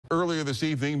Earlier this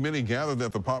evening, many gathered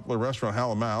at the popular restaurant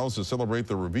Hal Mal's to celebrate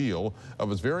the reveal of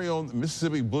its very own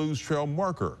Mississippi Blues Trail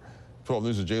marker. 12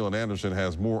 News' Jalen Anderson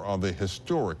has more on the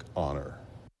historic honor.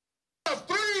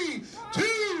 3, 2,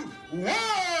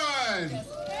 1.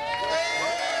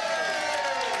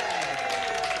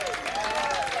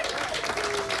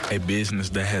 A business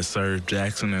that has served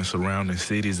Jackson and surrounding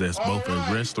cities as both a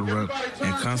restaurant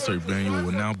and concert venue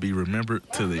will now be remembered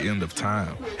to the end of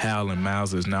time. Hal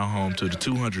Mal's is now home to the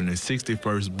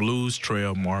 261st Blues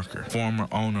Trail marker. Former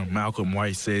owner Malcolm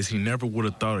White says he never would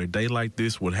have thought a day like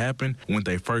this would happen when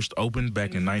they first opened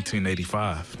back in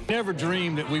 1985. Never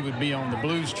dreamed that we would be on the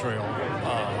Blues Trail.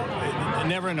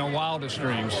 Never in our wildest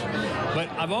dreams. But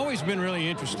I've always been really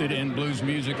interested in blues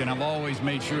music, and I've always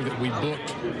made sure that we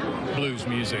booked blues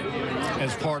music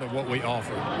as part of what we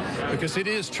offer, because it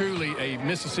is truly a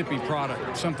Mississippi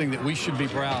product, something that we should be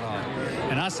proud of.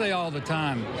 And I say all the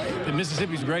time that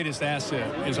Mississippi's greatest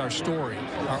asset is our story,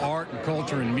 our art and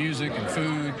culture and music and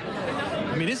food.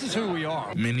 I mean, this is who we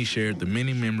are. Many shared the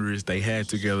many memories they had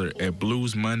together at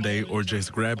Blues Monday or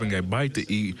just grabbing a bite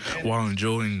to eat while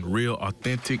enjoying real,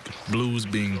 authentic blues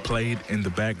being played in the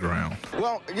background.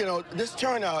 Well, you know, this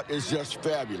turnout is just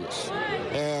fabulous,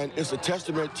 and it's a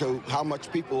testament to how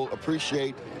much people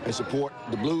appreciate and support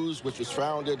the blues, which was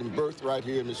founded and birthed right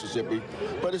here in Mississippi.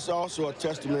 But it's also a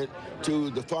testament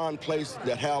to the fond place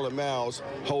that Hal Mal's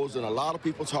holds in a lot of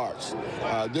people's hearts.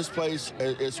 This place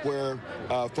is where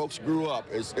folks grew up.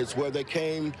 It's where they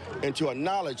came into a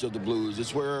knowledge of the blues.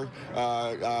 It's where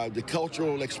the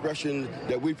cultural expression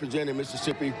that we present in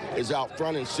Mississippi is out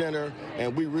front and center,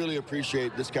 and we really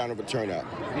appreciate this kind of a turnout.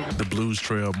 The Blues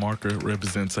Trail marker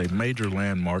represents a major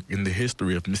landmark in the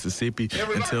history of Mississippi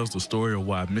and tells the story of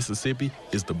why Mississippi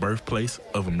is the birthplace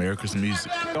of America's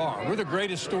music. We're the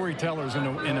greatest storytellers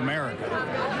in America,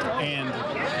 and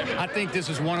I think this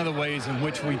is one of the ways in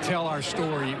which we tell our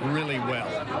story really well.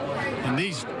 And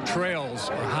these trails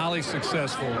are highly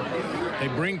successful. They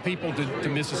bring people to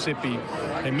Mississippi.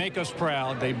 They make us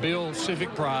proud. They build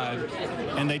civic pride,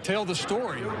 and they tell the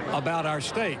story about our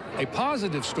state, a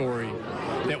positive story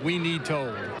that we need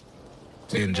told.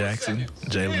 In Jackson,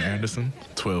 Jalen Anderson,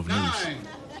 12 News.